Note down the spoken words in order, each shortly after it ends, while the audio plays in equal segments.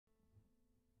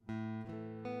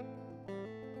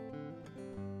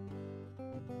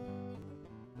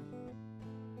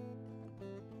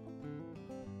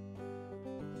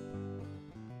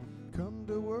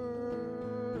to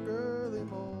work early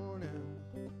morning.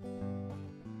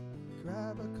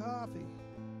 Grab a coffee,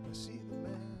 I see the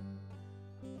man.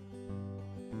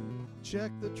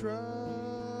 Check the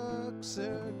trucks,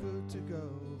 they're good to go.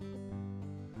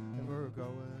 And we're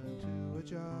going to a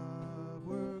job,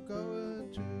 we're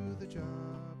going to the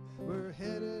job. We're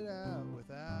headed out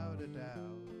without a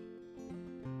doubt.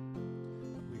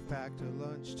 We packed a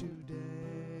lunch today.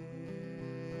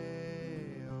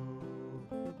 Oh.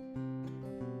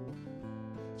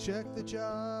 Check the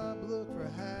job, look for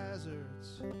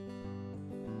hazards.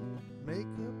 Make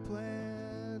a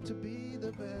plan to be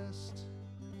the best.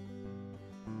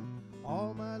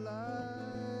 All my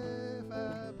life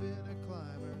I've been a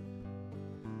climber.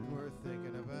 We're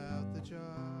thinking about the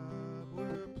job,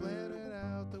 we're planning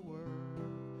out the work.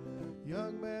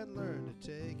 Young man learned to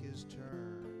take his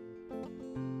turn.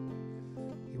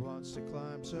 He wants to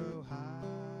climb so high.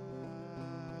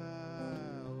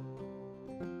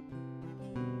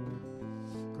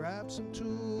 Grab some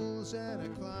tools and a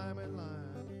climbing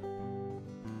line.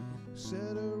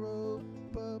 Set a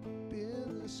rope up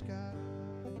in the sky.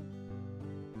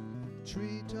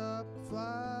 Treetop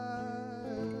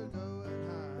flyer going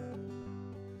high.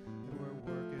 And we're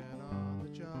working on the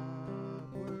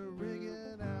job. We're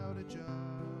rigging out a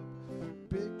job.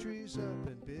 Big trees up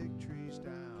and big trees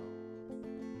down.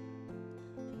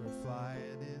 We're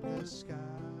flying in the sky.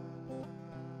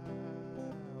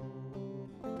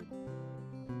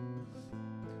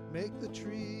 Make the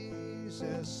trees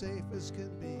as safe as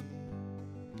can be.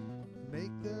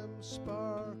 Make them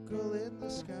sparkle in the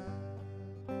sky.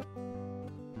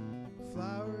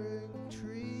 Flowering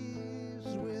trees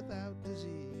without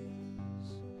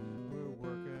disease. We're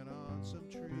working on some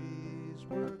trees.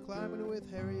 We're climbing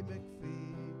with Harry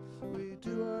McPhee. We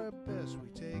do our best, we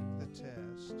take the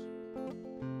test.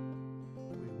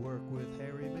 We work with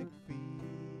Harry McPhee.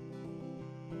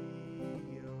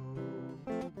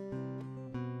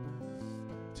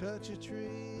 Touch a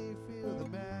tree, feel the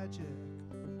magic.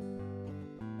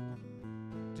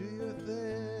 Do your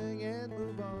thing and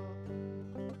move on.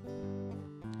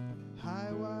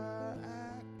 High wire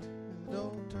act,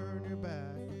 don't turn your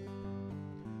back.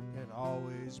 And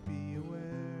always be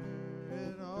aware,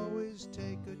 and always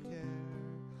take good care.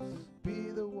 Be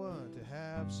the one to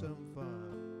have some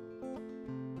fun.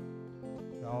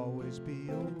 Always be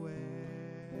aware.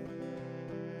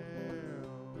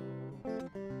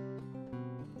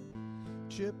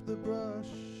 Chip the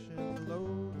brush and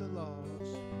load the logs.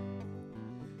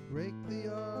 Rake the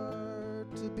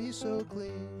yard to be so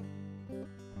clean.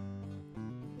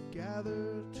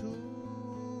 Gather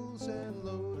tools and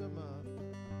load them up.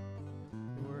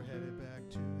 We're headed back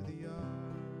to the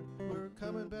yard. We're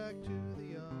coming back to the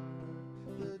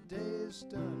yard. The day is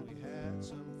done, we had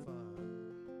some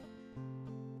fun.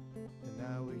 And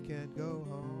now we can't go home.